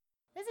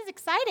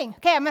exciting.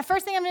 Okay, the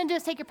first thing I'm going to do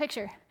is take your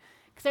picture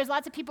because there's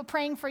lots of people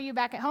praying for you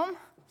back at home.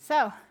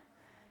 So,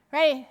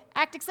 ready?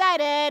 Act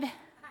excited.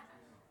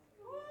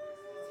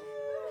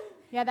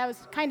 Yeah, that was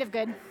kind of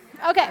good.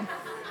 Okay.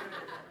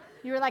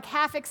 You were like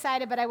half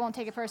excited, but I won't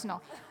take it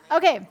personal.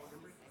 Okay.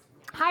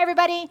 Hi,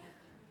 everybody.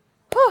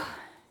 Whew.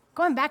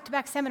 Going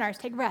back-to-back seminars.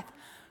 Take a breath.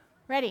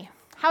 Ready?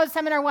 How was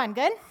seminar 1?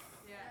 Good?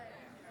 Yeah.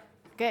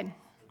 Good.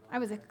 I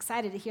was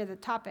excited to hear the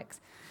topics.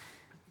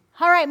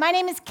 All right, my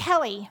name is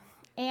Kelly,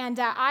 and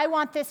I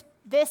want this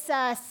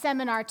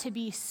seminar to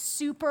be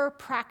super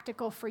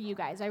practical for you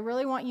guys. I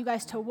really want you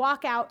guys to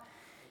walk out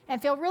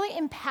and feel really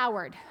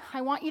empowered.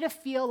 I want you to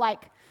feel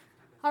like,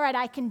 all right,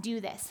 I can do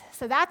this.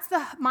 So that's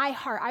my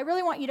heart. I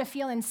really want you to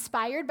feel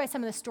inspired by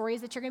some of the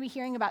stories that you're going to be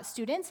hearing about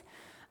students.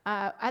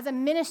 As a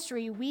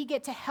ministry, we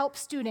get to help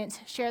students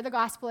share the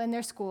gospel in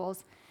their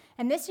schools.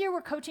 And this year,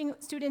 we're coaching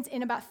students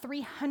in about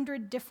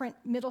 300 different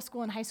middle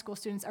school and high school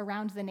students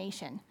around the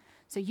nation.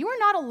 So you are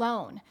not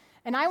alone.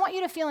 And I want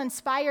you to feel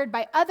inspired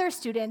by other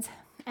students.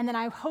 And then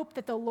I hope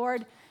that the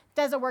Lord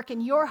does a work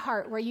in your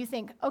heart where you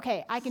think,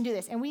 okay, I can do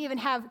this. And we even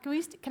have,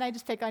 can I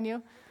just pick on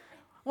you?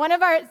 One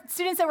of our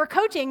students that we're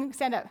coaching,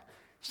 stand up.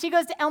 She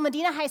goes to El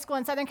Medina High School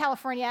in Southern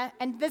California.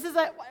 And this is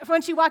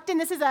when she walked in,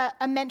 this is a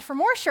Meant for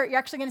More shirt. You're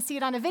actually going to see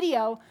it on a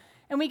video.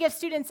 And we give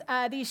students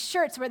these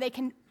shirts where they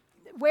can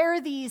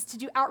wear these to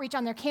do outreach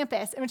on their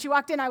campus. And when she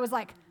walked in, I was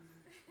like,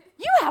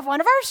 you have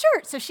one of our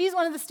shirts. So she's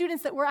one of the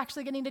students that we're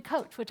actually getting to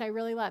coach, which I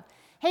really love.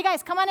 Hey,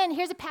 guys, come on in.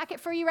 Here's a packet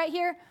for you right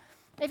here.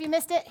 If you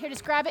missed it, here,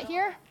 just grab it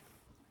here.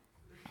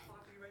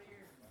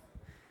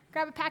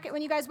 Grab a packet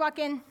when you guys walk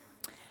in.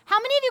 How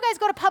many of you guys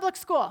go to public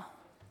school?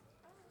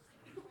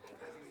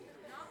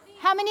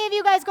 How many of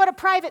you guys go to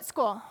private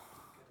school?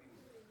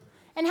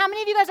 And how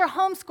many of you guys are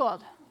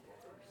homeschooled?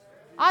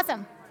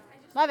 Awesome.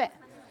 Love it.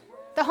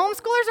 The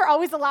homeschoolers are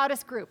always the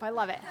loudest group. I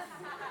love it.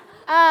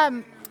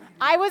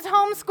 I was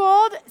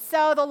homeschooled,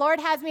 so the Lord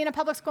has me in a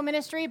public school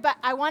ministry, but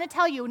I want to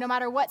tell you, no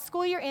matter what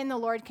school you're in, the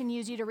Lord can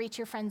use you to reach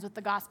your friends with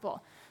the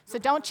gospel. So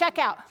don't check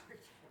out.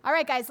 All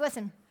right, guys,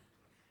 listen.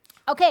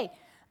 Okay,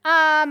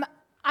 I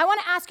want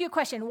to ask you a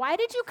question. Why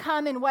did you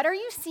come, and what are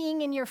you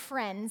seeing in your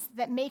friends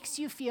that makes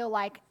you feel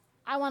like,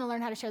 I want to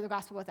learn how to share the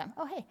gospel with them?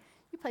 Oh, hey,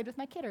 you played with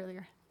my kid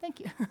earlier.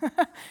 Thank you.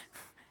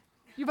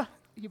 You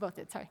both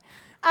did, sorry.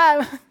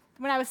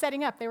 When I was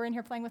setting up, they were in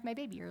here playing with my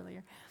baby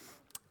earlier.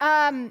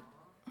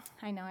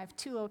 I know, I have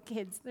 2 little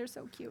kids. They're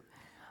so cute.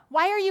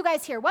 Why are you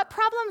guys here? What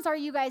problems are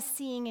you guys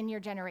seeing in your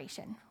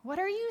generation? What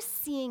are you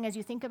seeing as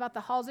you think about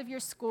the halls of your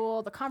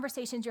school, the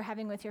conversations you're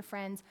having with your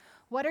friends?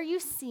 What are you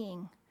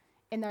seeing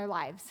in their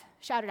lives?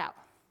 Shout it out.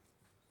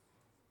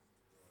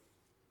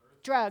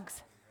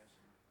 Drugs.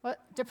 What?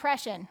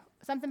 Depression.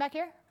 Something back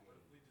here?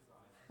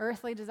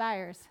 Earthly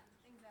desires.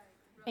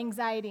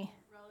 Anxiety.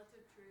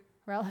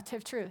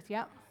 Relative truth,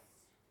 yep.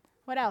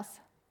 What else?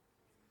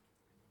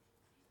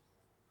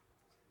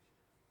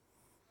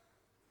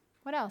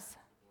 What else?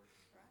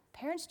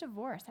 Parents'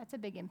 divorce. That's a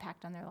big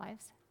impact on their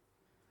lives.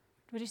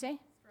 What did you say?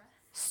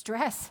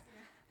 Stress.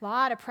 A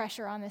lot of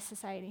pressure on this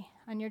society,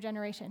 on your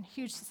generation.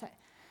 Huge society.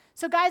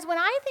 So guys, when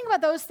I think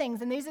about those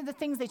things, and these are the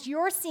things that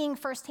you're seeing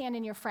firsthand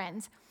in your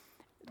friends,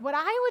 what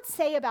I would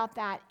say about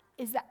that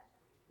is that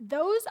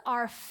those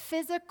are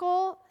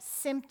physical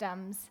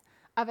symptoms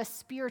of a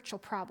spiritual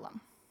problem.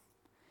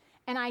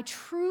 And I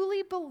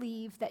truly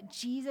believe that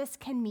Jesus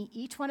can meet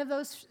each one of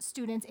those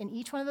students in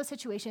each one of those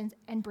situations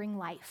and bring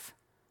life.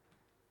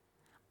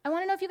 I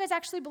want to know if you guys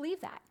actually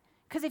believe that.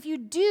 Because if you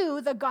do,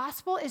 the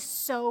gospel is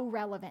so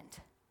relevant.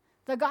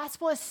 The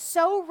gospel is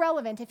so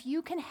relevant if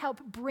you can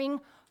help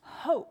bring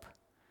hope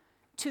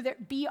to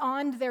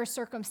beyond their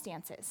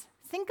circumstances.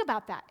 Think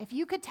about that. If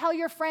you could tell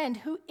your friend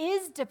who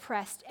is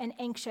depressed and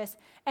anxious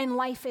and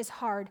life is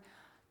hard,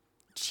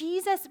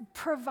 Jesus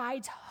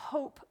provides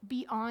hope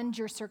beyond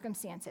your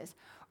circumstances.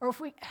 Or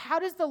how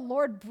does the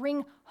Lord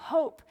bring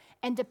hope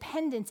and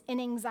dependence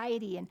in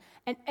anxiety?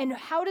 And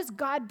how does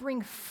God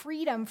bring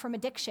freedom from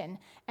addiction?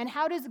 And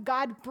how does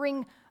God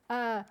bring,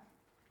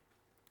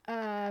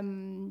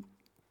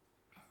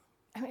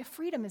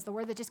 freedom is the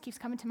word that just keeps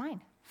coming to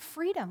mind.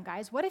 Freedom,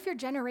 guys. What if your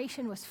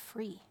generation was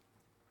free?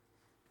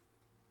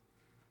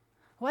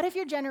 What if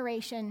your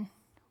generation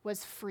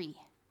was free?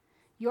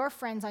 Your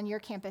friends on your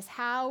campus,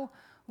 how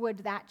would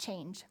that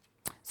change?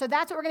 So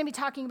that's what we're going to be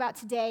talking about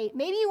today.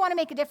 Maybe you want to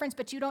make a difference,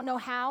 but you don't know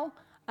how.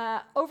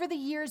 Over the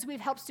years,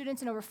 we've helped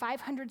students in over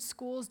 500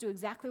 schools do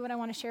exactly what I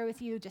want to share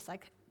with you, just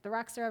like the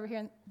rock star over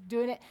here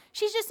doing it.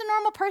 She's just a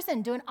normal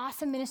person doing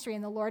awesome ministry,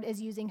 and the Lord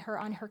is using her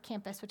on her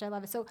campus, which I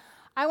love. So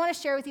I want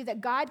to share with you that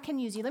God can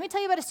use you. Let me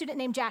tell you about a student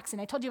named Jackson.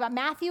 I told you about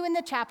Matthew in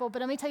the chapel, but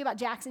let me tell you about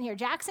Jackson here.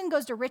 Jackson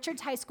goes to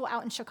Richards High School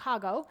out in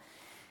Chicago.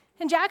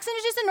 And Jackson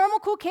is just a normal,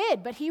 cool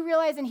kid, but he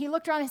realized and he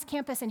looked around his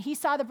campus and he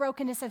saw the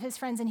brokenness of his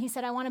friends and he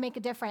said, I want to make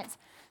a difference.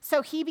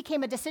 So he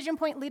became a decision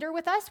point leader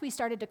with us. We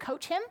started to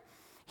coach him.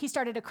 He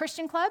started a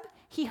Christian club.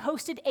 He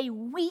hosted a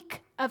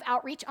week of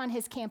outreach on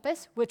his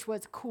campus, which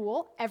was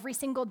cool. Every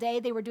single day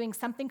they were doing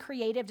something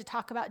creative to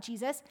talk about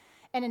Jesus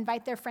and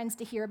invite their friends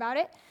to hear about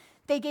it.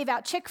 They gave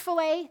out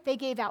Chick-fil-A, they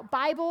gave out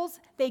Bibles,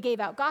 they gave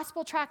out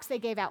gospel tracts, they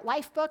gave out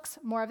life books,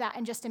 more of that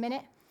in just a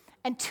minute.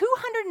 And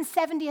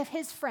 270 of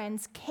his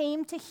friends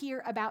came to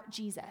hear about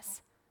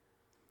Jesus.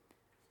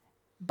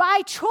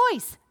 By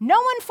choice, no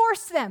one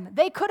forced them.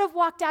 They could have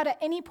walked out at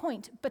any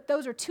point, but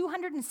those are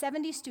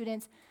 270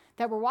 students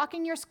that were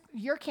walking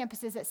your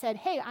campuses that said,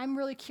 hey, I'm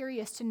really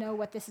curious to know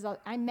what this is.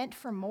 I'm meant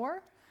for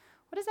more?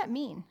 What does that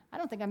mean? I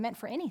don't think I'm meant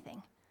for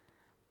anything.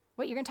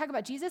 What, you're going to talk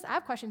about Jesus? I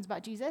have questions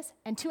about Jesus.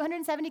 And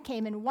 270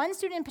 came, and one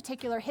student in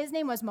particular, his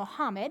name was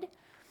Muhammad.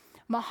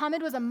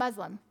 Muhammad was a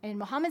Muslim, and in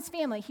Muhammad's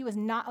family, he was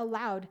not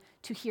allowed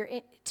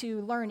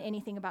to learn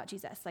anything about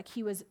Jesus. Like,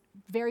 he was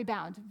very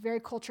bound, very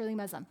culturally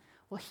Muslim.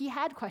 Well, he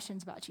had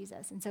questions about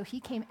Jesus, and so he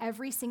came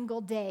every single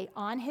day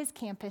on his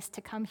campus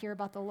to come hear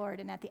about the Lord.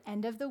 And at the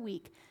end of the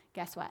week,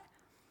 guess what?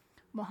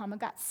 Muhammad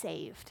got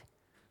saved,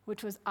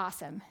 which was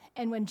awesome.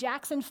 And when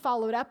Jackson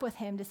followed up with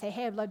him to say,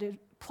 hey, I'd love to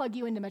plug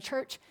you into my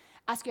church,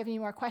 ask you if you have any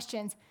more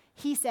questions,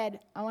 he said,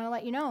 I want to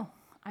let you know,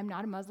 I'm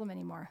not a Muslim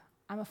anymore.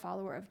 I'm a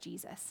follower of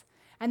Jesus.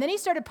 And then he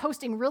started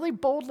posting really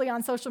boldly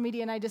on social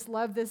media, and I just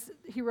love this.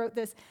 He wrote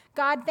this,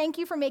 God, thank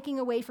you for making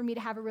a way for me to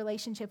have a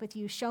relationship with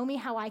you. Show me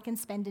how I can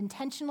spend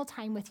intentional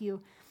time with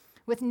you,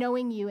 with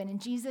knowing you, and in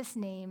Jesus'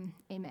 name,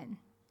 amen.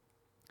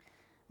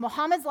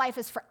 Muhammad's life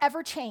is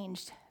forever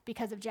changed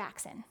because of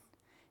Jackson.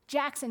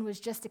 Jackson was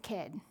just a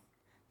kid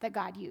that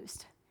God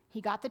used.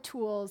 He got the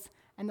tools,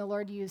 and the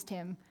Lord used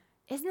him.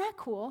 Isn't that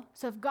cool?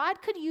 So if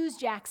God could use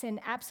Jackson,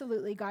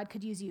 absolutely, God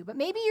could use you. But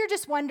maybe you're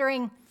just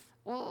wondering,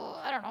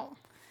 I don't know.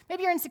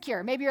 Maybe you're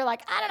insecure. Maybe you're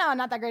like, I don't know, I'm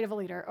not that great of a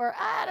leader. Or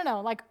I don't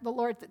know, like the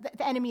Lord,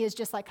 the enemy is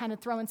just like kind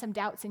of throwing some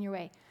doubts in your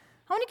way.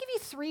 I want to give you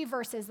 3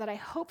 verses that I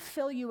hope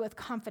fill you with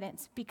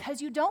confidence,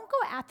 because you don't go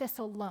at this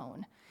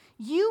alone.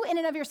 You in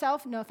and of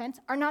yourself, no offense,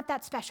 are not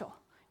that special.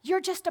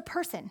 You're just a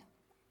person.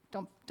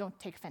 Don't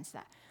take offense to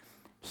that.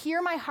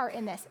 Hear my heart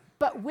in this.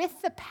 But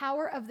with the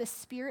power of the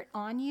Spirit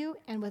on you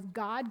and with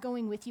God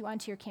going with you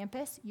onto your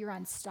campus, you're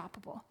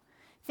unstoppable.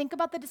 Think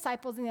about the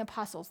disciples and the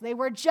apostles. They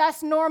were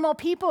just normal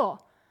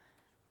people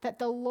that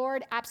the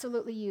Lord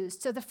absolutely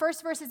used. So the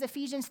first verse is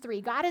Ephesians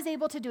 3. God is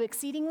able to do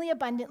exceedingly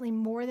abundantly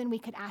more than we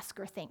could ask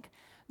or think.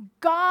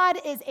 God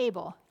is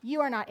able.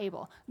 You are not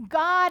able.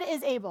 God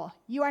is able.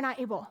 You are not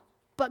able.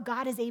 But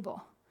God is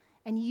able.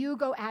 And you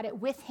go at it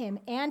with him.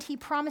 And he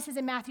promises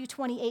in Matthew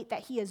 28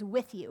 that he is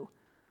with you.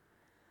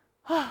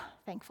 Oh,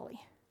 thankfully.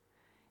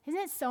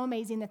 Isn't it so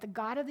amazing that the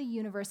God of the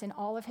universe in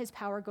all of his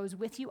power goes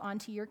with you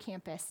onto your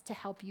campus to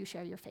help you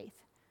share your faith?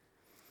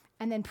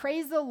 And then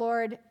praise the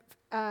Lord,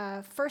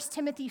 1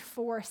 Timothy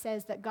 4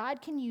 says that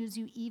God can use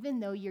you even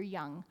though you're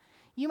young.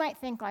 You might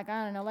think like,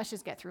 I don't know, let's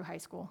just get through high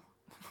school.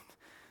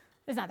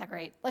 It's not that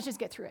great. Let's just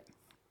get through it.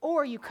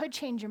 Or you could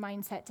change your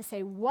mindset to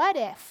say, what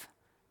if,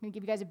 I'm going to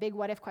give you guys a big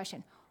what if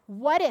question.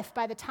 What if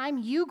by the time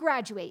you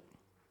graduate,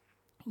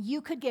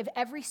 you could give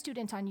every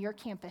student on your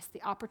campus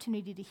the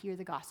opportunity to hear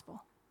the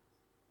gospel?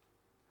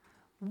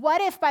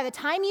 What if by the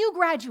time you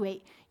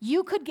graduate,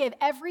 you could give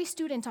every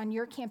student on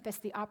your campus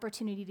the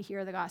opportunity to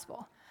hear the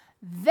gospel?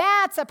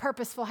 That's a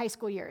purposeful high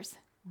school years.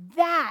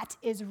 That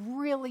is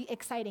really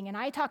exciting. And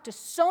I talk to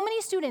so many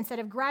students that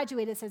have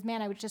graduated that says,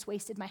 man, I just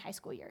wasted my high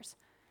school years.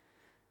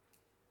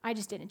 I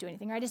just didn't do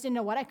anything, or I just didn't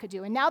know what I could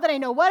do. And now that I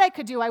know what I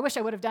could do, I wish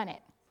I would have done it.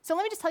 So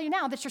let me just tell you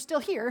now that you're still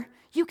here,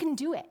 you can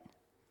do it.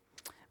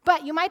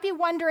 But you might be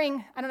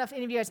wondering, I don't know if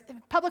any of you guys,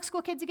 public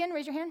school kids again,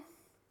 raise your hand.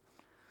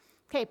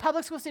 Okay,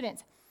 public school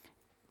students.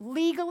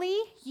 Legally,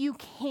 you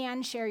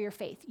can share your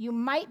faith. You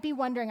might be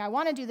wondering, I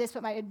want to do this,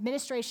 but my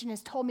administration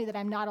has told me that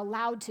I'm not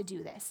allowed to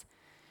do this.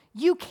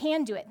 You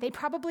can do it. They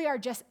probably are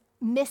just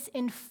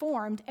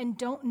misinformed and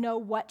don't know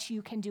what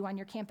you can do on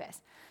your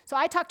campus. So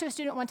I talked to a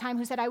student one time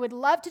who said, I would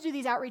love to do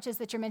these outreaches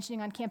that you're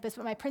mentioning on campus,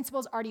 but my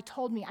principal's already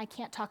told me I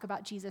can't talk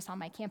about Jesus on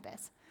my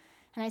campus.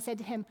 And I said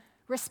to him,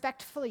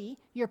 respectfully,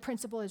 your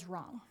principal is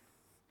wrong.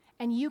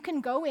 And you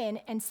can go in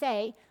and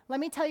say, let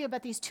me tell you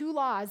about these 2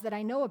 laws that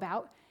I know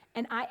about,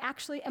 and I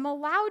actually am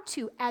allowed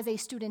to, as a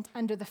student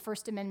under the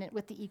First Amendment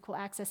with the Equal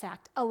Access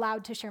Act,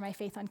 allowed to share my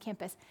faith on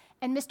campus.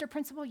 And Mr.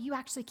 Principal, you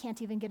actually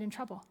can't even get in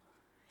trouble.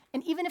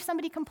 And even if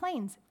somebody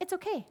complains, it's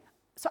okay.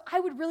 So I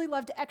would really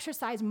love to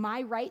exercise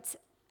my rights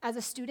as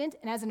a student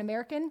and as an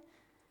American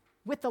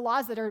with the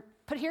laws that are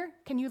put here.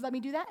 Can you let me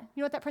do that?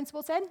 You know what that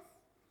principal said?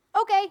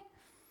 Okay.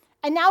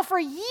 And now for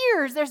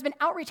years, there's been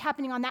outreach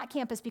happening on that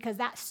campus because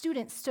that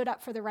student stood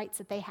up for the rights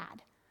that they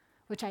had,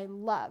 which I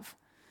love.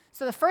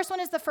 So the first one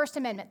is the First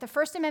Amendment. The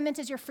First Amendment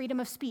is your freedom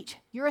of speech.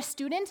 You're a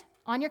student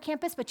on your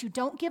campus, but you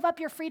don't give up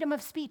your freedom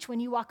of speech when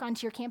you walk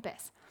onto your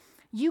campus.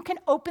 You can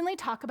openly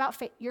talk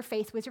about your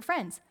faith with your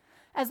friends,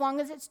 as long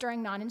as it's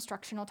during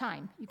non-instructional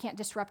time. You can't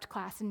disrupt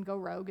class and go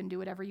rogue and do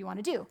whatever you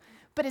want to do.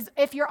 But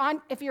if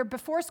you're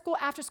before school,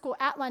 after school,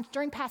 at lunch,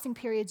 during passing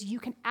periods, you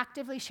can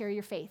actively share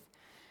your faith.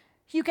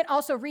 You can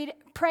also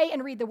pray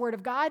and read the Word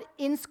of God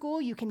in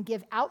school. You can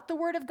give out the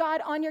Word of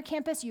God on your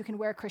campus. You can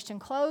wear Christian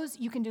clothes.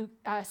 You can do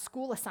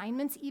school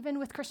assignments even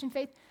with Christian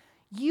faith.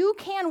 You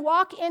can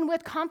walk in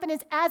with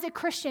confidence as a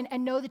Christian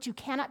and know that you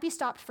cannot be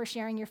stopped for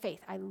sharing your faith.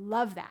 I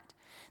love that.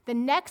 The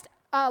next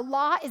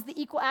law is the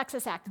Equal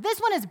Access Act. This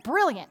one is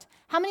brilliant.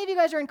 How many of you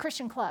guys are in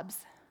Christian clubs?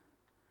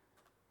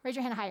 Raise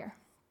your hand higher.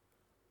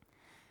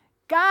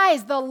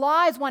 Guys, the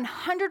law is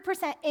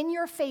 100% in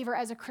your favor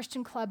as a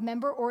Christian club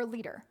member or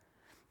leader.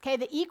 Okay,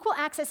 the Equal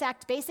Access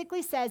Act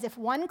basically says if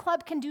one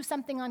club can do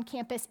something on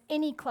campus,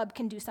 any club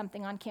can do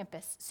something on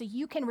campus. So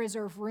you can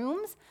reserve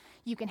rooms,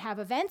 you can have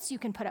events, you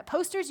can put up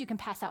posters, you can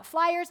pass out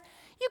flyers,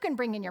 you can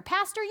bring in your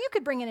pastor, you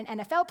could bring in an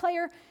NFL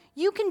player.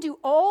 You can do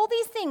all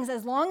these things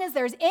as long as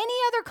there's any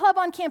other club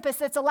on campus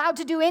that's allowed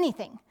to do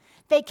anything.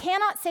 They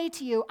cannot say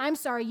to you, I'm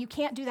sorry, you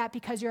can't do that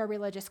because you're a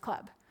religious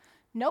club.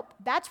 Nope,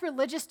 that's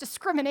religious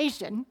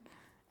discrimination.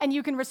 And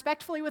you can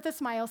respectfully with a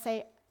smile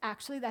say,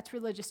 actually, that's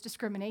religious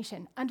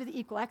discrimination. Under the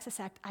Equal Access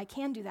Act, I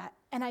can do that,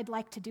 and I'd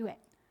like to do it.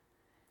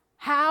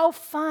 How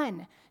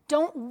fun.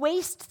 Don't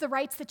waste the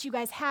rights that you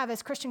guys have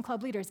as Christian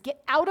club leaders.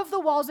 Get out of the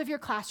walls of your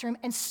classroom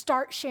and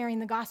start sharing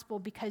the gospel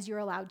because you're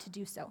allowed to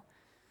do so.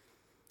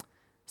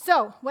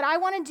 So what I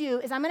want to do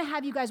is I'm going to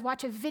have you guys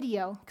watch a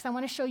video because I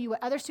want to show you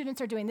what other students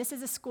are doing. This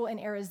is a school in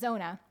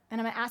Arizona, and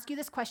I'm going to ask you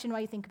this question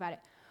while you think about it.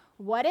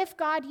 What if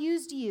God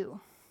used you?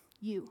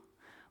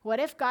 What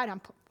if God,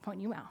 I'm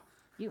pointing you out,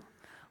 you.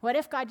 What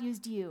if God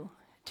used you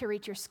to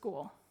reach your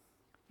school,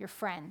 your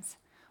friends?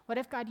 What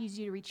if God used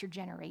you to reach your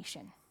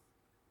generation?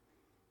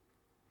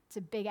 It's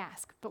a big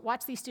ask, but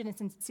watch these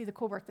students and see the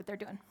cool work that they're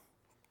doing.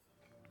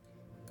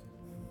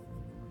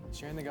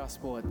 Sharing the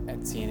gospel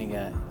at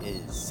Cienega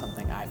is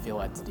something I feel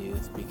led to do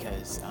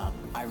because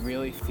I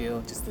really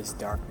feel just this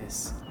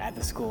darkness at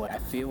the school. I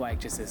feel like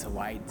just this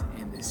light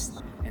in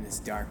this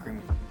dark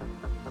room.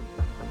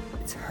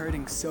 It's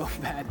hurting so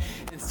bad,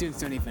 and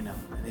students don't even know.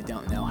 They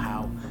don't know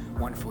how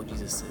wonderful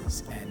Jesus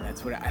is, and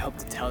that's what I hope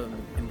to tell them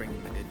and bring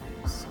them the good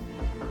news.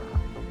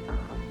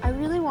 I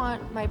really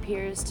want my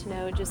peers to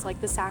know just like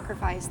the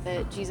sacrifice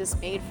that Jesus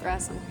made for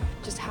us and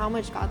just how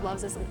much God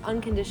loves us and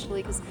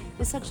unconditionally, because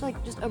it's such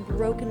like just a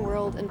broken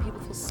world and people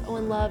feel so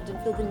unloved and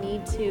feel the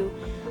need to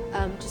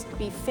just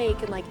be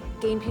fake and like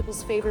gain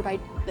people's favor by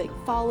like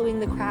following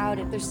the crowd.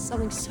 And there's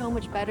something so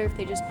much better if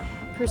they just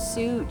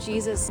pursue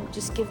Jesus and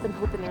just give them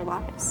hope in their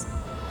lives.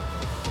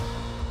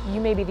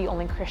 You may be the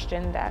only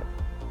Christian that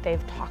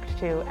they've talked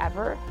to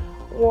ever,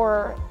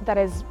 or that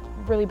has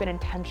really been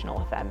intentional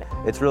with them.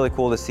 It's really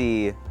cool to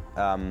see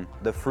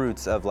the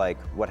fruits of like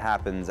what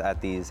happens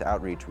at these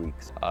outreach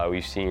weeks.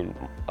 We've seen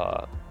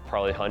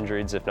probably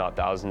hundreds, if not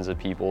thousands of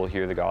people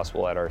hear the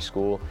gospel at our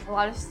school. A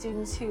lot of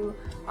students who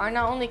are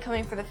not only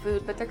coming for the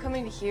food, but they're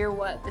coming to hear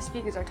what the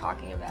speakers are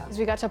talking about.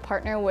 We got to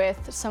partner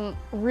with some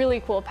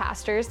really cool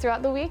pastors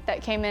throughout the week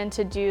that came in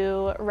to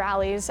do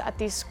rallies at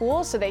these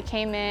schools. So they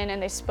came in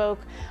and they spoke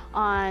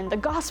on the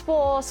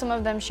gospel. Some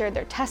of them shared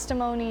their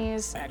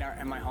testimonies.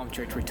 At my home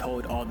church, we're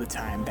told all the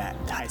time that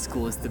high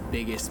school is the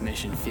biggest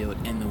mission field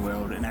in the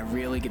world, and I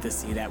really get to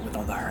see that with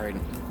all the hurt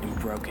and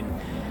broken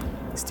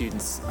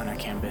students on our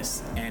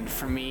campus. And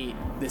for me,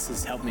 this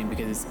has helped me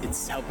because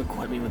it's helped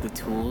equip me with the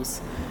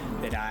tools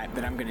that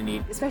I'm going to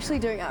need. Especially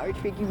during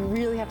outreach week, you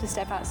really have to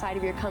step outside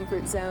of your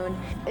comfort zone.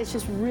 It's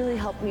just really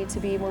helped me to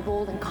be more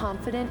bold and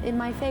confident in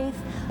my faith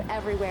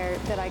everywhere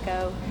that I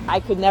go.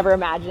 I could never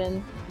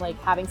imagine like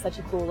having such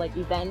a cool like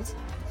event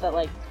that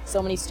like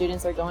so many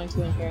students are going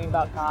to and hearing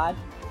about God.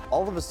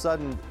 All of a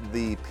sudden,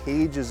 the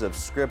pages of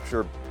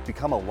Scripture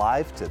become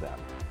alive to them.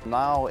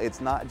 Now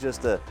it's not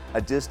just a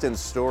distant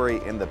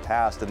story in the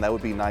past, and that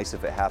would be nice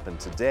if it happened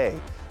today,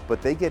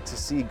 but they get to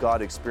see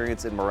God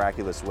experience in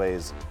miraculous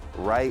ways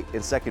right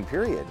in second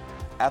period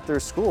at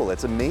their school.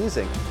 It's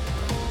amazing.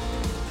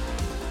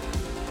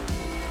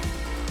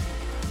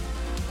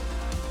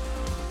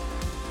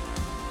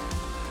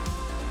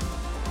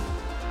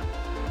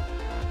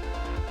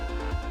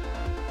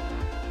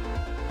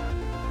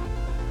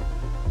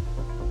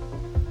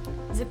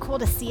 Is it cool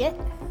to see it?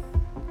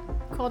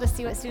 Cool to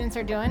see what students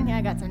are doing? Yeah,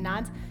 I got some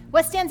nods.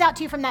 What stands out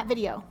to you from that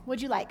video?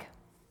 What'd you like?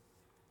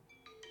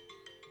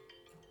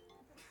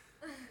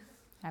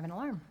 I have an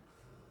alarm.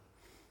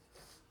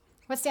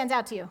 What stands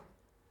out to you?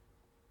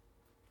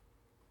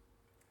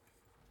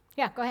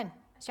 Yeah, go ahead.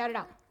 Shout it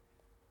out.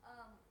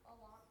 A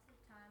lot of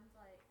times,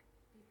 like,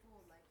 people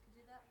would like to do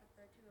that, but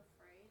they're too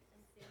afraid.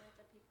 And seeing like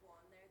the people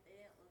on there, they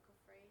didn't look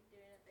afraid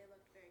doing it. They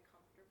looked very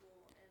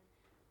comfortable, and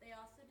they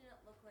also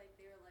didn't look like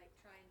they were like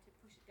trying to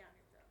push it down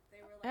your throat.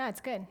 They were like, yeah, it's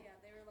good. Yeah,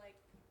 they were like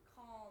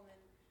calm and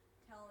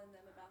telling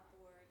them about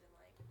the word and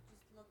like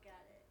just look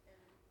at it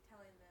and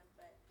telling them.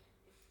 But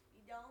if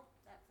you don't,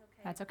 that's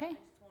okay. That's okay.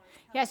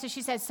 Yeah, so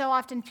she said so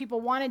often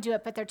people want to do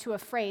it, but they're too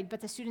afraid, but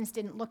the students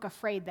didn't look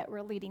afraid that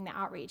we're leading the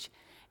outreach,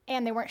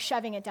 and they weren't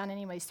shoving it down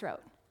anybody's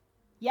throat.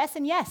 Yes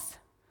and yes.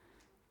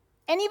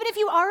 And even if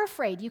you are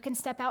afraid, you can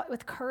step out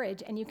with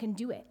courage and you can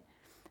do it.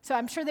 So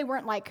I'm sure they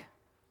weren't like,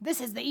 this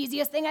is the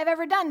easiest thing I've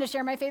ever done to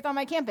share my faith on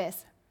my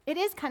campus. It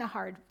is kind of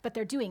hard, but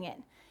they're doing it.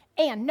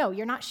 And no,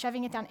 you're not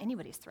shoving it down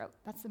anybody's throat.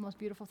 That's the most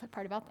beautiful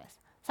part about this.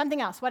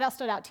 Something else. What else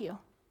stood out to you?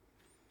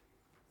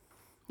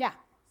 Yeah.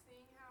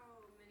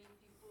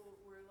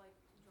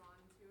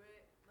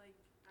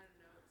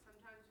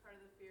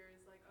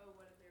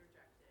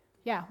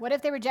 Yeah, what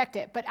if they reject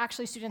it, but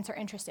actually students are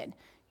interested?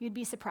 You'd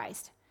be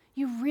surprised.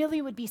 You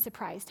really would be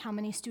surprised how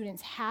many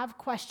students have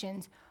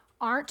questions,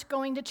 aren't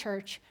going to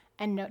church,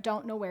 and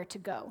don't know where to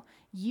go.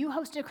 You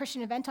hosted a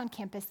Christian event on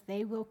campus,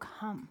 they will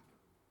come.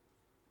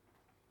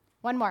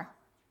 One more.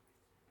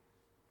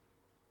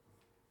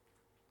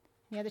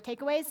 Any other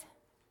takeaways?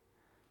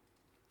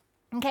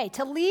 Okay,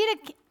 to lead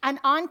an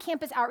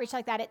on-campus outreach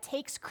like that, it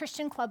takes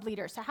Christian club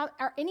leaders. So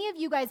are any of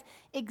you guys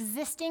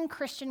existing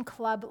Christian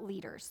club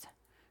leaders?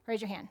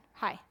 Raise your hand.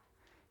 Hi.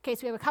 Okay,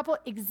 so we have a couple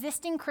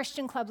existing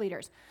Christian club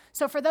leaders.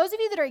 So for those of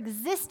you that are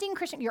existing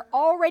Christian, you're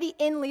already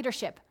in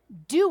leadership,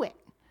 do it.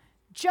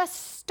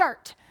 Just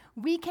start.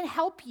 We can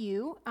help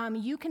you.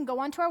 You can go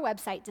onto our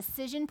website,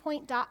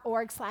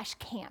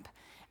 decisionpoint.org/camp,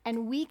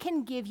 and we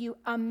can give you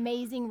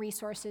amazing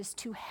resources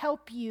to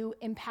help you,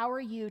 empower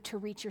you to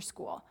reach your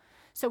school.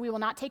 So we will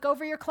not take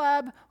over your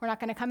club. We're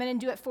not going to come in and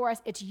do it for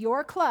us. It's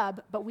your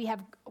club, but we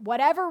have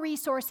whatever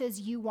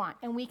resources you want,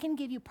 and we can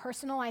give you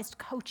personalized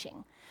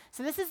coaching.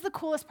 So this is the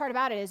coolest part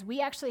about it is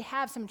we actually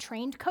have some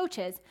trained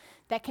coaches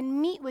that can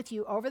meet with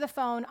you over the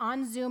phone,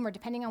 on Zoom, or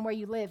depending on where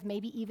you live,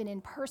 maybe even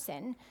in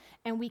person,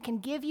 and we can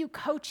give you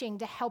coaching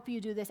to help you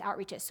do this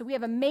outreaches. So we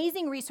have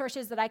amazing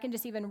resources that I can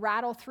just even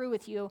rattle through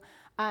with you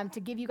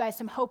to give you guys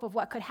some hope of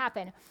what could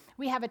happen.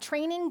 We have a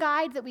training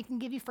guide that we can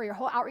give you for your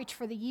whole outreach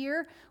for the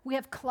year. We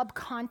have club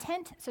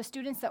content, so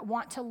students that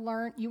want to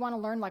learn, you want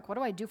to learn like, what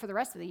do I do for the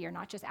rest of the year,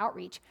 not just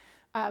outreach.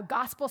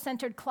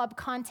 Gospel-centered club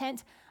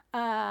content.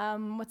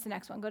 What's the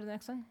next one? Go to the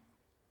next one.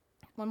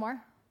 One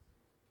more.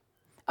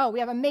 Oh,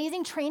 we have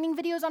amazing training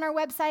videos on our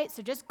website,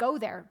 so just go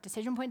there,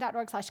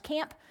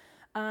 decisionpoint.org/camp.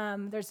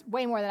 There's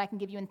way more that I can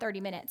give you in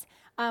 30 minutes.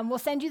 We'll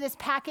send you this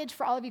package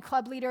for all of you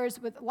club leaders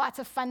with lots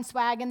of fun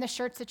swag and the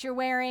shirts that you're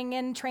wearing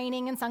and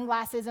training and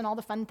sunglasses and all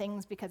the fun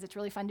things because it's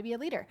really fun to be a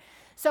leader.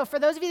 So for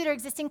those of you that are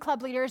existing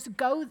club leaders,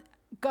 go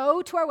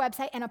to our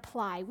website and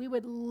apply. We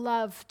would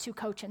love to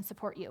coach and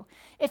support you.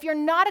 If you're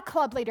not a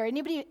club leader,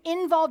 anybody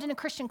involved in a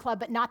Christian club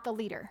but not the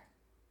leader,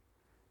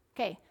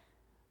 okay,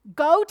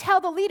 go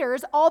tell the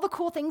leaders all the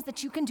cool things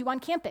that you can do on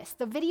campus.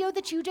 The video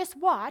that you just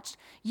watched,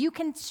 you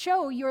can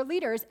show your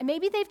leaders, and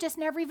maybe they've just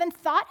never even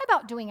thought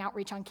about doing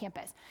outreach on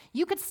campus.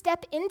 You could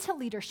step into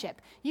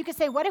leadership. You could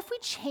say, what if we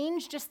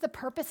change just the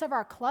purpose of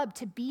our club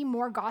to be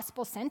more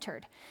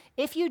gospel-centered?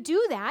 If you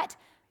do that,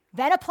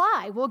 then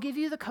apply. We'll give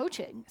you the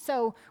coaching.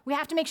 So we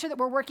have to make sure that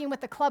we're working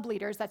with the club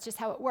leaders. That's just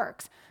how it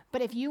works.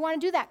 But if you want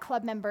to do that,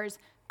 club members,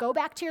 go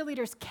back to your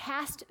leaders,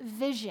 cast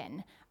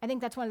vision. I think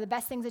that's one of the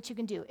best things that you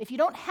can do. If you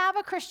don't have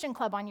a Christian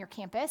club on your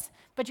campus,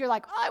 but you're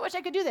like, oh, I wish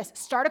I could do this,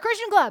 start a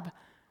Christian club.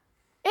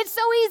 It's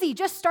so easy.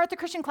 Just start the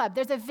Christian club.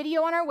 There's a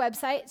video on our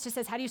website. It just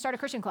says, how do you start a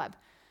Christian club?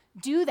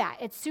 Do that.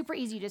 It's super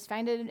easy. Just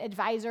find an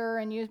advisor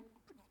and you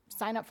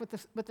sign up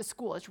with the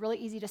school. It's really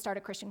easy to start a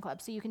Christian club,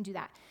 so you can do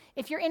that.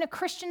 If you're in a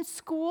Christian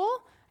school,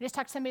 I just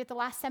talked to somebody at the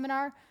last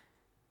seminar,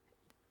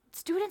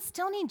 students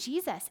still need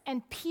Jesus,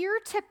 and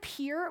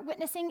peer-to-peer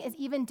witnessing is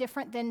even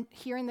different than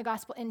hearing the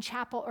gospel in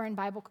chapel or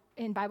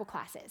in Bible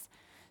classes.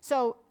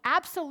 So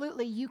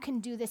absolutely, you can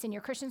do this in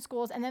your Christian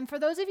schools. And then for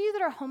those of you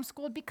that are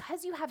homeschooled,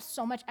 because you have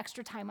so much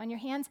extra time on your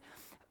hands,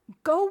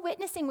 go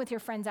witnessing with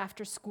your friends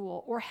after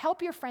school or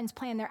help your friends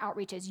plan their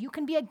outreaches. You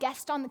can be a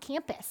guest on the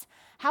campus.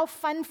 How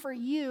fun for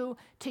you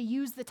to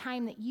use the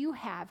time that you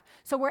have.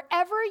 So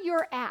wherever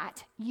you're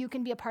at, you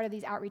can be a part of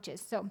these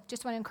outreaches. So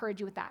just want to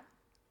encourage you with that.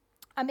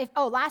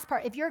 Last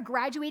part, if you're a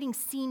graduating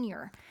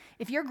senior,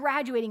 if you're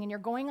graduating and you're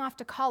going off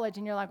to college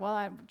and you're like,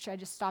 well, should I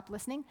just stop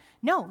listening?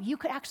 No, you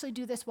could actually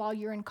do this while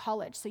you're in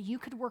college. So you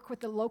could work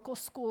with the local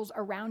schools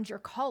around your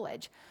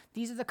college.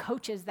 These are the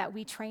coaches that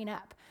we train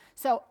up.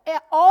 So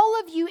all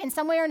of you, in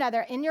some way or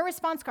another, in your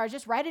response cards,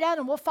 just write it out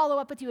and we'll follow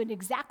up with you in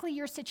exactly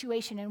your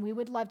situation, and we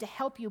would love to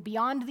help you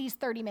beyond these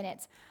 30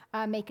 minutes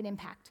make an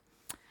impact.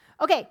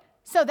 Okay.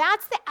 So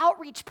that's the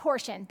outreach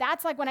portion.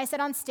 That's like when I said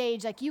on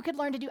stage, like you could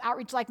learn to do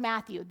outreach like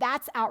Matthew.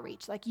 That's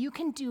outreach. Like you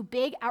can do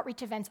big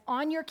outreach events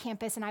on your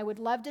campus, and I would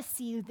love to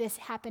see this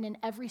happen in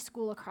every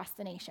school across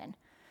the nation.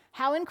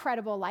 How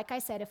incredible, like I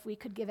said, if we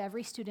could give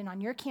every student on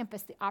your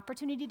campus the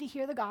opportunity to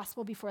hear the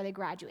gospel before they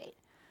graduate.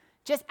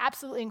 Just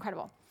absolutely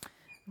incredible.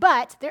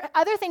 But there are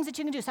other things that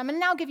you can do. So I'm going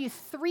to now give you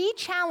 3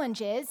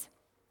 challenges.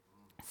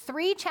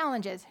 3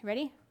 challenges.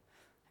 Ready?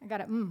 I got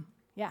it.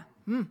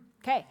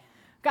 Okay.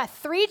 Got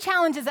 3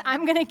 challenges that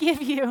I'm going to give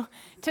you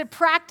to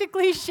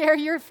practically share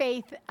your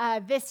faith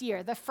this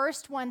year. The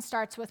first one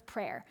starts with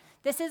prayer.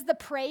 This is the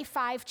Pray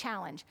 5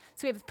 challenge.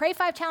 So we have the Pray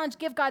 5 challenge,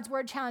 Give God's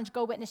Word challenge,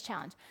 Go Witness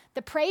challenge.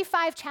 The Pray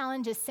 5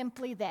 challenge is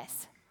simply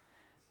this.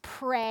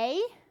 Pray.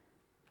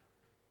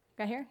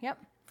 Got here? Yep.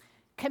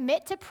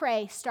 Commit to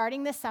pray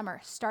starting this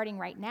summer, starting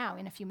right now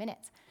in a few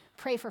minutes.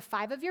 Pray for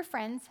 5 of your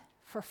friends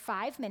for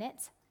 5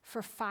 minutes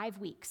for 5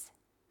 weeks.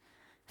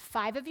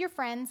 5 of your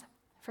friends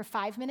for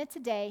 5 minutes a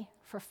day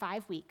for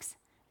 5 weeks.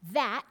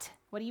 That,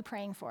 what are you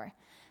praying for?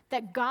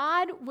 That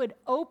God would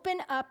open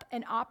up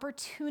an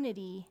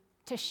opportunity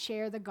to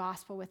share the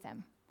gospel with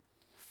them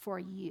for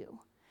you.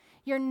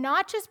 You're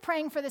not just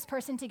praying for this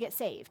person to get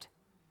saved,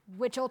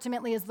 which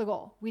ultimately is the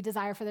goal. We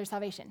desire for their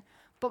salvation.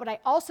 But what I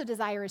also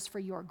desire is for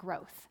your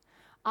growth.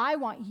 I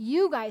want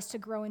you guys to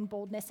grow in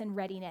boldness and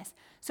readiness.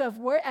 So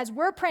as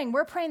we're praying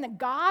that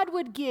God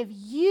would give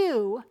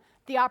you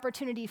the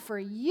opportunity for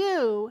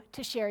you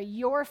to share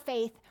your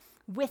faith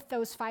with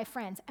those 5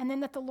 friends. And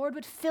then that the Lord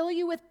would fill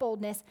you with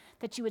boldness,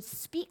 that you would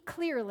speak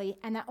clearly,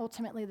 and that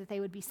ultimately that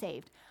they would be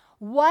saved.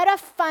 What a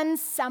fun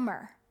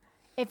summer.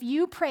 If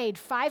you prayed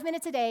 5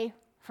 minutes a day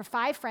for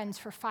 5 friends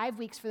for 5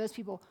 weeks for those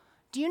people,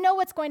 do you know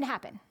what's going to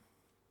happen?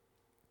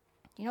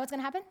 Do you know what's going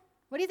to happen?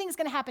 What do you think is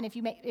going to happen if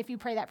you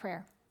pray that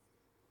prayer?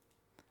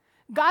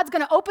 God's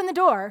going to open the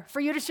door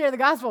for you to share the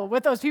gospel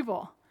with those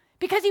people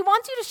because he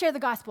wants you to share the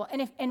gospel.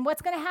 And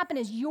what's going to happen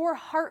is your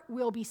heart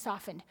will be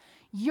softened.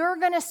 You're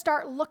going to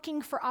start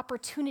looking for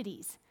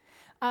opportunities.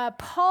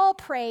 Paul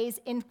prays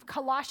in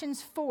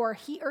Colossians 4,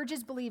 he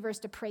urges believers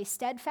to pray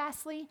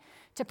steadfastly,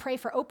 to pray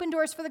for open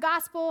doors for the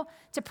gospel,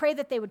 to pray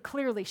that they would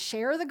clearly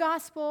share the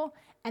gospel,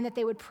 and that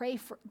they would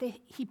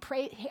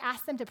he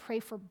asked them to pray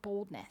for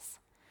boldness.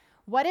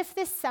 What if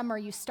this summer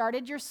you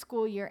started your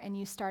school year and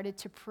you started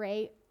to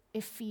pray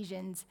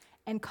Ephesians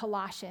and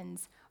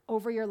Colossians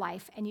over your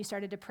life, and you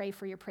started to pray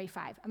for your Pray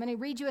 5? I'm going to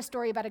read you a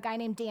story about a guy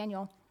named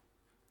Daniel.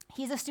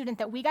 He's a student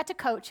that we got to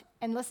coach,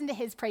 and listen to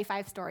his Pray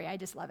 5 story. I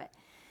just love it.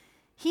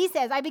 He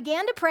says, I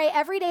began to pray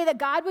every day that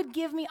God would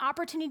give me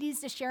opportunities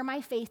to share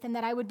my faith and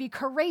that I would be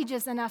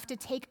courageous enough to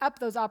take up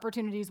those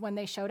opportunities when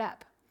they showed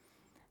up.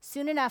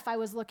 Soon enough, I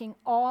was looking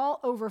all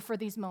over for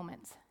these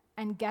moments.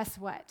 And guess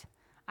what?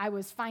 I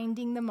was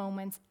finding the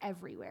moments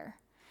everywhere.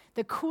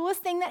 The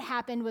coolest thing that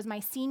happened was my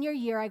senior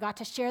year, I got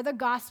to share the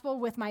gospel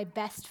with my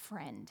best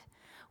friend.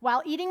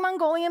 While eating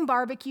Mongolian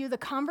barbecue, the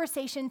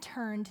conversation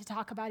turned to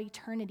talk about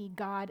eternity,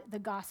 God, the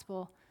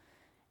gospel.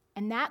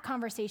 And that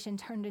conversation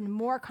turned into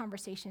more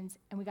conversations,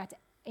 and we got to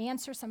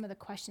answer some of the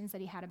questions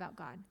that he had about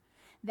God.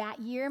 That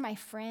year, my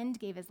friend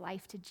gave his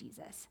life to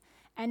Jesus.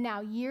 And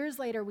now, years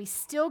later, we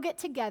still get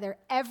together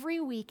every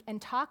week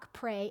and talk,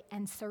 pray,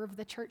 and serve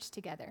the church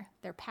together.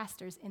 They're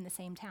pastors in the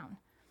same town.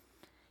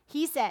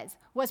 He says,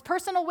 was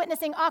personal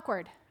witnessing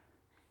awkward?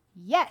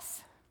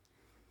 Yes.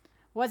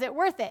 Was it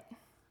worth it?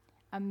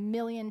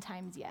 1,000,000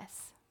 times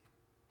yes.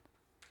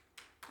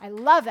 I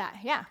love that.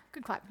 Yeah,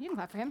 good clap. You can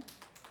clap for him.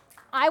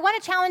 I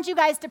want to challenge you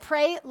guys to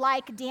pray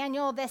like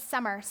Daniel this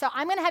summer. So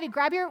I'm going to have you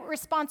grab your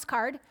response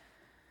card.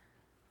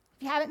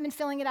 If you haven't been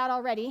filling it out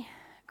already,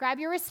 grab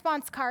your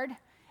response card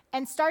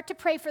and start to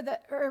pray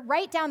or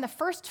write down the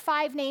first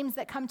 5 names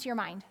that come to your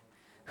mind.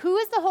 Who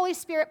is the Holy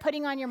Spirit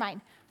putting on your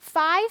mind?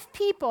 5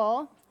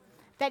 people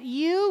that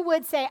you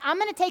would say, I'm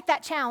going to take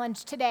that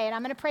challenge today and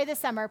I'm going to pray this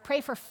summer.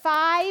 Pray for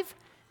 5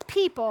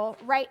 people,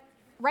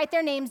 write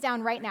their names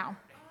down right now.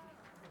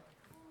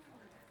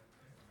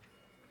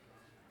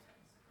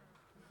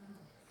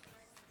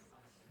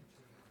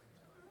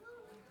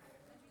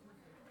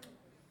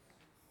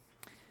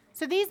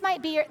 So this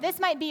might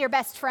be your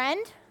best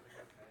friend.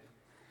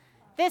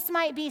 This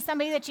might be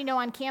somebody that you know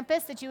on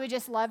campus that you would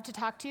just love to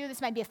talk to.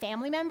 This might be a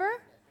family member.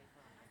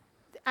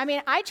 I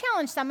mean, I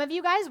challenge some of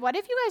you guys. What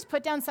if you guys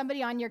put down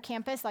somebody on your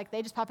campus, like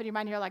they just pop in your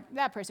mind and you're like,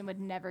 that person would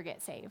never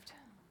get saved?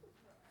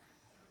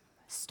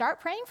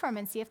 Start praying for them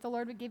and see if the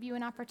Lord would give you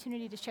an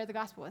opportunity to share the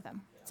gospel with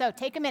them. So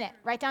take a minute.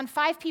 Write down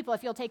 5 people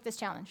if you'll take this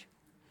challenge.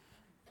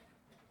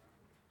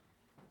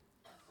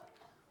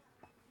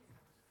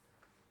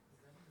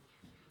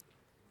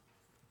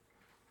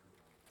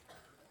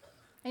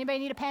 Anybody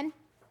need a pen?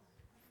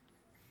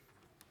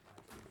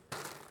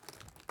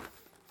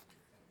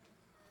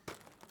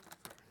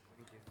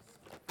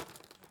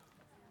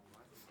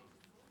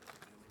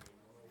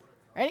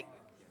 Ready?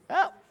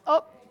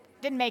 Oh,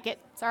 didn't make it.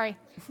 Sorry.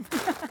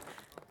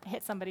 I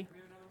hit somebody.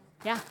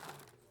 Yeah.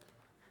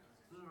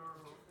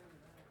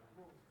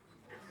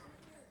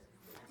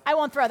 I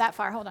won't throw that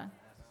far. Hold on.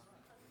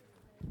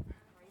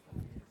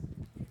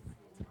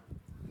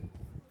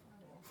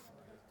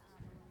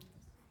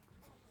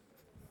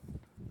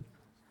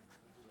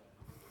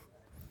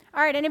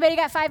 All right, anybody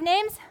got 5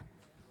 names?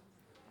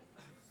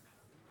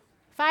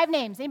 5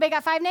 names. Anybody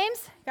got 5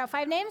 names? Got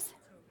 5 names?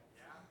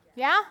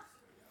 Yeah?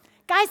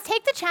 Guys,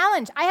 take the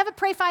challenge. I have a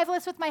Pray 5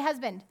 list with my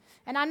husband,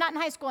 and I'm not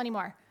in high school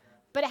anymore.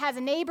 But it has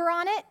a neighbor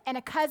on it, and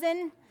a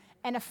cousin,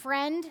 and a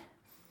friend,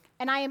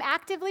 and I am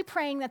actively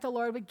praying that the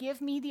Lord would give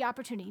me the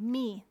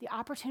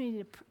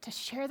opportunity to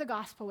share the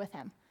gospel with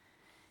him.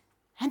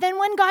 And then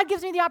when God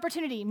gives me the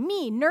opportunity,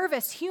 me,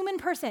 nervous, human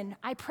person,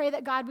 I pray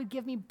that God would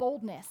give me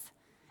boldness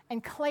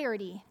and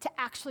clarity to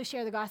actually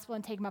share the gospel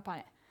and take him up on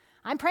it.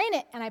 I'm praying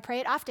it, and I pray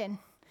it often.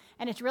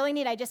 And it's really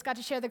neat. I just got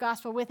to share the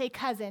gospel with a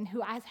cousin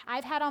who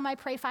I've had on my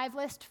Pray 5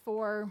 list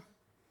for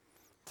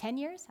 10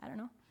 years. I don't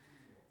know.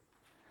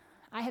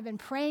 I have been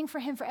praying for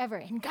him forever.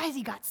 And guys,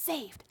 he got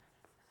saved.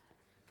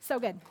 So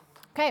good.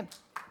 Okay.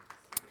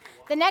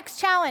 The next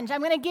challenge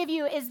I'm going to give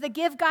you is the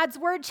Give God's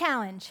Word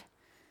challenge.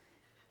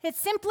 It's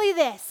simply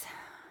this.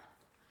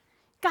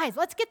 Guys,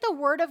 let's get the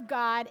Word of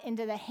God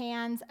into the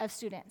hands of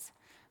students.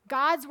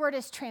 God's Word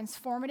is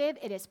transformative,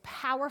 it is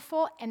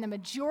powerful, and the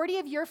majority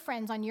of your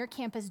friends on your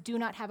campus do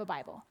not have a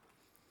Bible.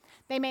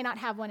 They may not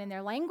have one in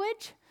their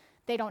language,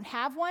 they don't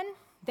have one,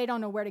 They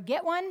don't know where to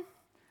get one.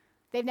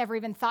 They've never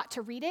even thought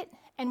to read it.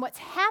 And what's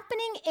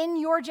happening in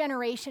your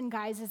generation,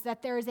 guys, is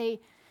that they're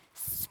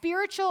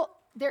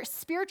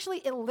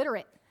spiritually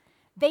illiterate.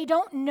 They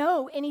don't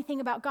know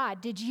anything about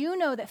God. Did you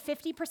know that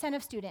 50%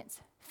 of students,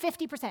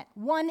 50%,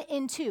 1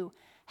 in 2,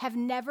 have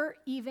never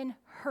even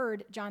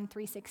heard John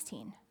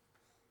 3:16?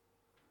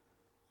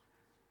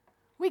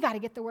 We got to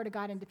get the word of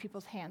God into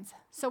people's hands.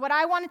 So what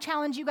I want to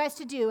challenge you guys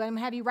to do, and I'm going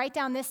to have you write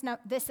down this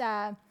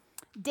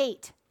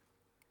date,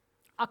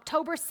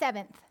 October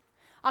 7th.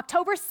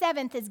 October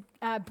 7th is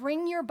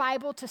Bring Your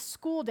Bible to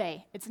School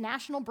Day. It's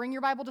National Bring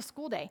Your Bible to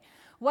School Day.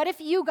 What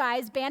if you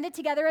guys banded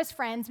together as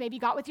friends, maybe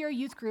got with your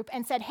youth group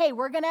and said, hey,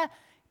 we're going to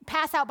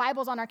pass out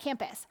Bibles on our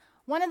campus?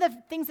 One of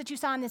the things that you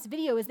saw in this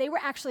video is they were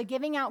actually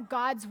giving out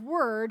God's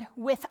word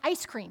with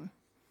ice cream.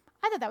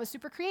 I thought that was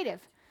super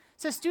creative.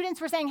 So students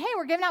were saying, hey,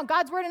 we're giving out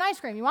God's word and ice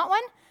cream. You want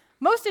one?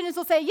 Most students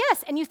will say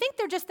yes, and you think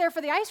they're just there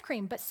for the ice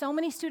cream, but so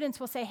many students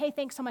will say, hey,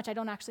 thanks so much, I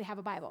don't actually have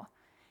a Bible.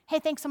 Hey,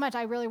 thanks so much,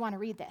 I really want to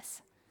read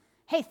this.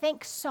 Hey,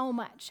 thanks so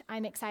much,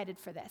 I'm excited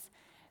for this.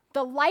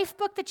 The life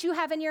book that you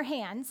have in your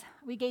hands,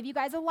 we gave you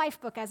guys a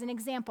life book as an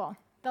example.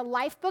 The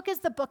life book is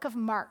the book of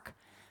Mark.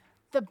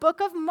 The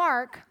book of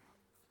Mark,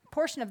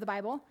 portion of the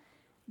Bible,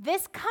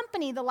 this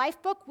company, the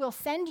life book, will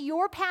send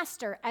your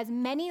pastor as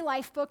many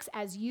life books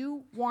as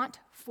you want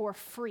for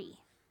free.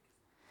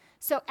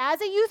 So as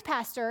a youth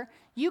pastor,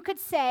 you could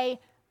say,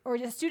 or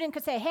a student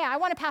could say, hey, I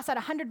want to pass out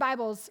 100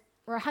 Bibles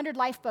or 100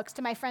 life books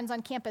to my friends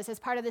on campus as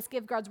part of this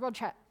Give God's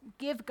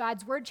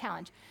Word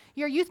Challenge.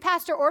 Your youth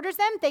pastor orders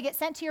them, they get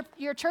sent to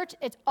your church,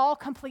 it's all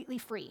completely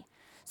free.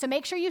 So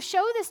make sure you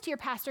show this to your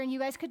pastor, and you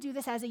guys could do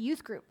this as a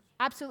youth group.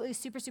 Absolutely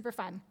super, super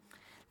fun.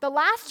 The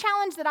last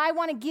challenge that I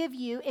want to give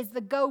you is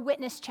the Go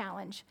Witness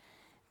Challenge.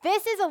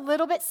 This is a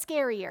little bit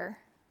scarier.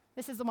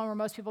 This is the one where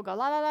most people go,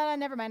 la, la, la, la,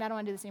 never mind, I don't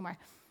want to do this anymore.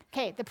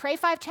 Okay, the Pray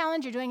 5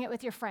 Challenge, you're doing it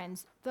with your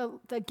friends.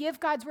 The Give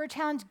God's Word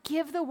Challenge,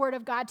 give the Word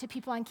of God to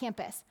people on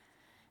campus.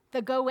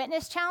 The Go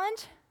Witness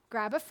Challenge,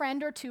 grab a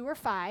friend or 2 or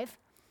 5,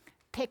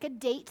 pick a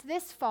date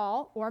this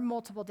fall or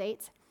multiple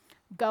dates,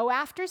 go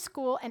after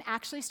school and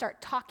actually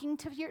start talking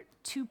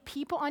to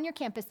people on your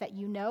campus that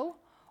you know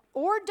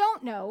or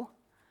don't know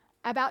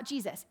about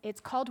Jesus. It's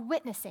called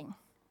witnessing.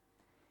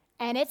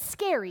 And it's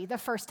scary the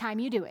first time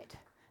you do it.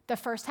 The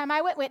first time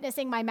I went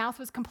witnessing, my mouth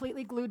was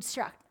completely glued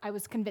shut. I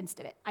was convinced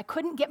of it. I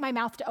couldn't get my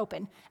mouth to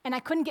open, and I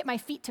couldn't get my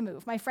feet to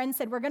move. My friend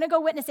said, we're going to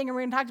go witnessing, and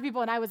we're going to talk to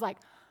people, and I was like,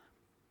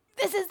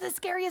 this is the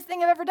scariest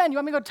thing I've ever done. You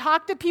want me to go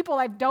talk to people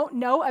I don't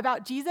know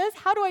about Jesus?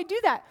 How do I do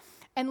that?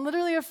 And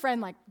literally a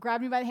friend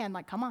grabbed me by the hand,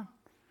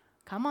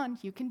 come on,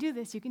 you can do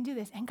this, you can do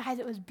this. And guys,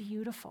 it was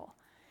beautiful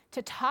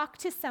to talk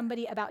to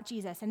somebody about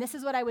Jesus. And this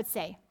is what I would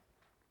say.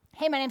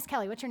 Hey, my name's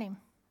Kelly. What's your name?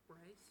 Bryce.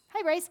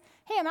 Hi, Bryce.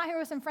 Hey, I'm out here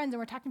with some friends, and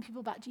we're talking to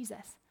people about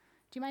Jesus.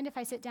 Do you mind if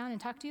I sit down and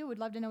talk to you? Would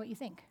love to know what you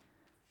think.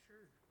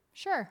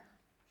 Sure.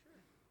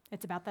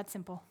 It's about that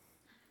simple.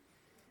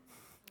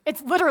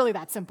 It's literally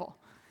that simple.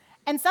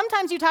 And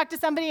sometimes you talk to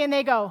somebody and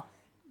they go,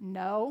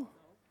 no.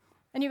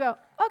 And you go,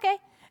 okay.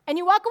 And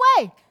you walk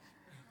away.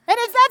 And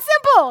it's that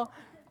simple.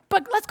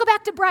 But let's go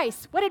back to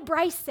Bryce. What did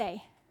Bryce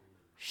say?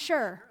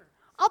 Sure.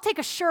 I'll take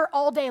a sure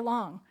all day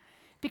long.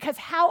 Because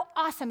how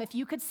awesome if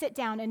you could sit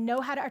down and know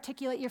how to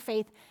articulate your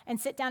faith and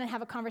sit down and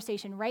have a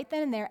conversation right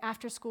then and there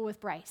after school with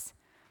Bryce.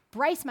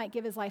 Bryce might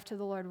give his life to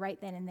the Lord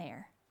right then and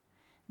there.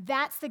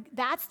 That's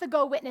the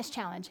Go Witness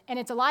Challenge. And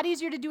it's a lot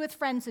easier to do with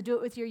friends, so do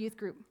it with your youth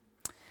group.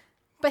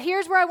 But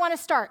here's where I want to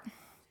start.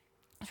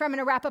 So I'm going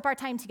to wrap up our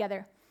time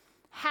together.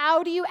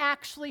 How do you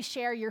actually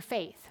share your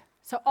faith?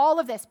 So all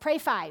of this, Pray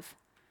 5,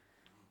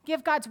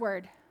 give God's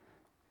word,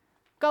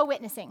 go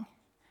witnessing.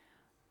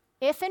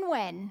 If and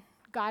when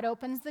God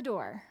opens the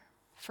door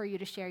for you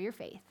to share your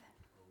faith,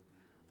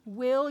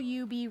 will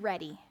you be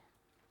ready?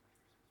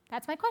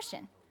 That's my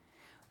question.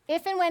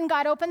 If and when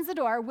God opens the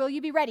door, will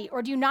you be ready?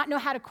 Or do you not know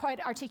how to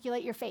quite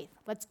articulate your faith?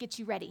 Let's get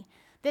you ready.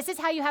 This is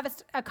how you have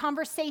a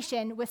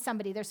conversation with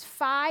somebody. There's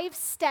 5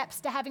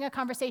 steps to having a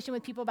conversation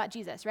with people about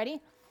Jesus.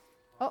 Ready?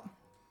 Oh,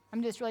 I'm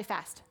going to do this really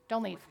fast.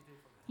 Don't leave.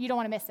 You don't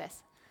want to miss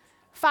this.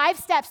 5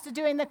 steps to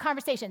doing the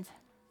conversations.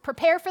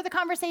 Prepare for the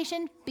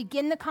conversation,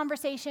 begin the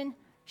conversation,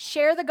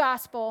 share the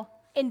gospel,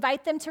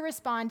 invite them to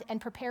respond,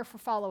 and prepare for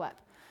follow-up.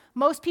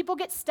 Most people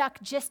get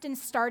stuck just in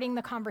starting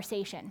the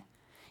conversation.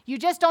 You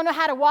just don't know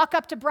how to walk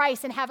up to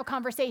Bryce and have a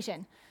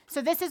conversation.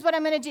 So this is what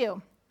I'm going to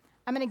do.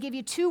 I'm going to give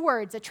you 2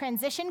 words, a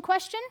transition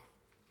question.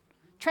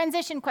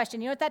 Transition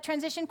question. You know what that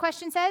transition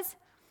question says?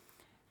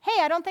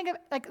 Hey, I don't think,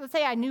 let's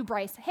say I knew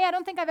Bryce. Hey, I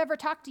don't think I've ever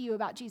talked to you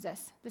about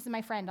Jesus. This is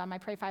my friend on my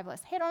Pray 5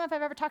 list. Hey, I don't know if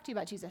I've ever talked to you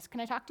about Jesus. Can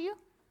I talk to you?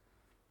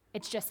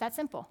 It's just that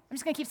simple. I'm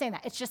just going to keep saying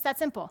that. It's just that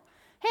simple.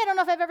 Hey, I don't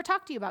know if I've ever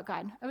talked to you about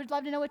God. I would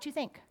love to know what you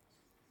think.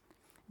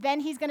 Then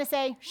he's going to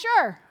say,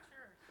 sure.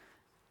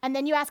 And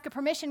then you ask a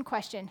permission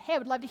question. Hey, I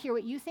would love to hear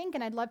what you think,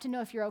 and I'd love to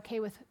know if you're okay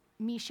with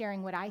me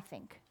sharing what I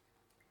think.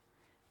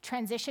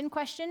 Transition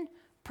question,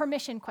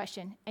 permission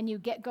question, and you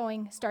get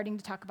going, starting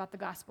to talk about the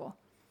gospel.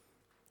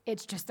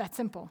 It's just that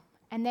simple.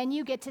 And then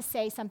you get to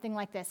say something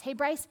like this. Hey,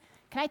 Bryce,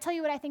 can I tell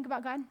you what I think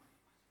about God?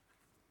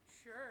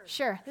 Sure.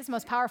 Sure. This is the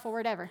most powerful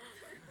word ever.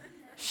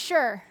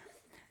 Sure.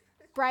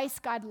 Bryce,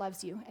 God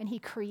loves you, and he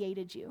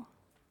created you.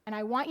 And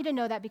I want you to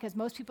know that because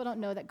most people don't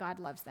know that God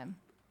loves them.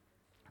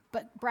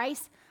 But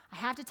Bryce, I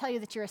have to tell you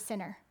that you're a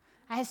sinner.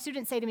 I had a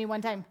student say to me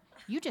one time,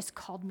 you just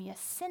called me a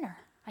sinner.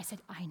 I said,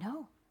 I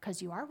know,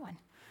 because you are one.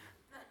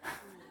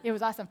 It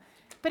was awesome.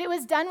 But it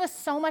was done with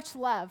so much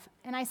love.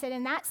 And I said,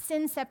 and that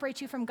sin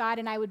separates you from God,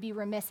 and I would be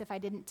remiss if I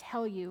didn't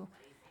tell you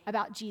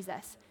about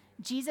Jesus.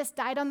 Jesus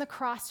died on the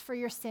cross for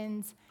your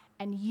sins,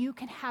 and you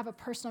can have a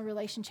personal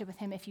relationship with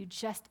him if you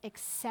just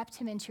accept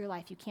him into your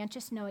life. You can't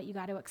just know it, you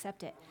got to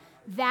accept it.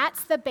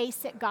 That's the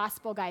basic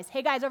gospel, guys.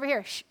 Hey, guys, over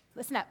here, shh,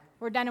 listen up.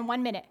 We're done in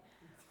 1 minute.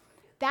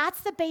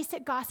 That's the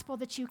basic gospel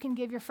that you can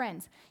give your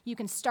friends. You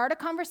can start a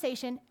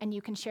conversation and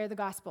you can share the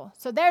gospel.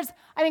 So guys,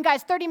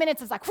 30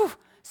 minutes is like, whew,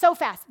 so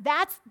fast.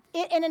 That's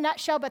it in a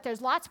nutshell, but there's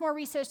lots more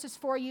resources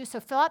for you. So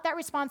fill out that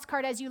response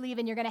card as you leave,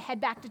 and you're going to head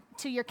back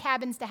to your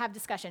cabins to have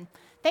discussion.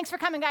 Thanks for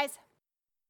coming, guys.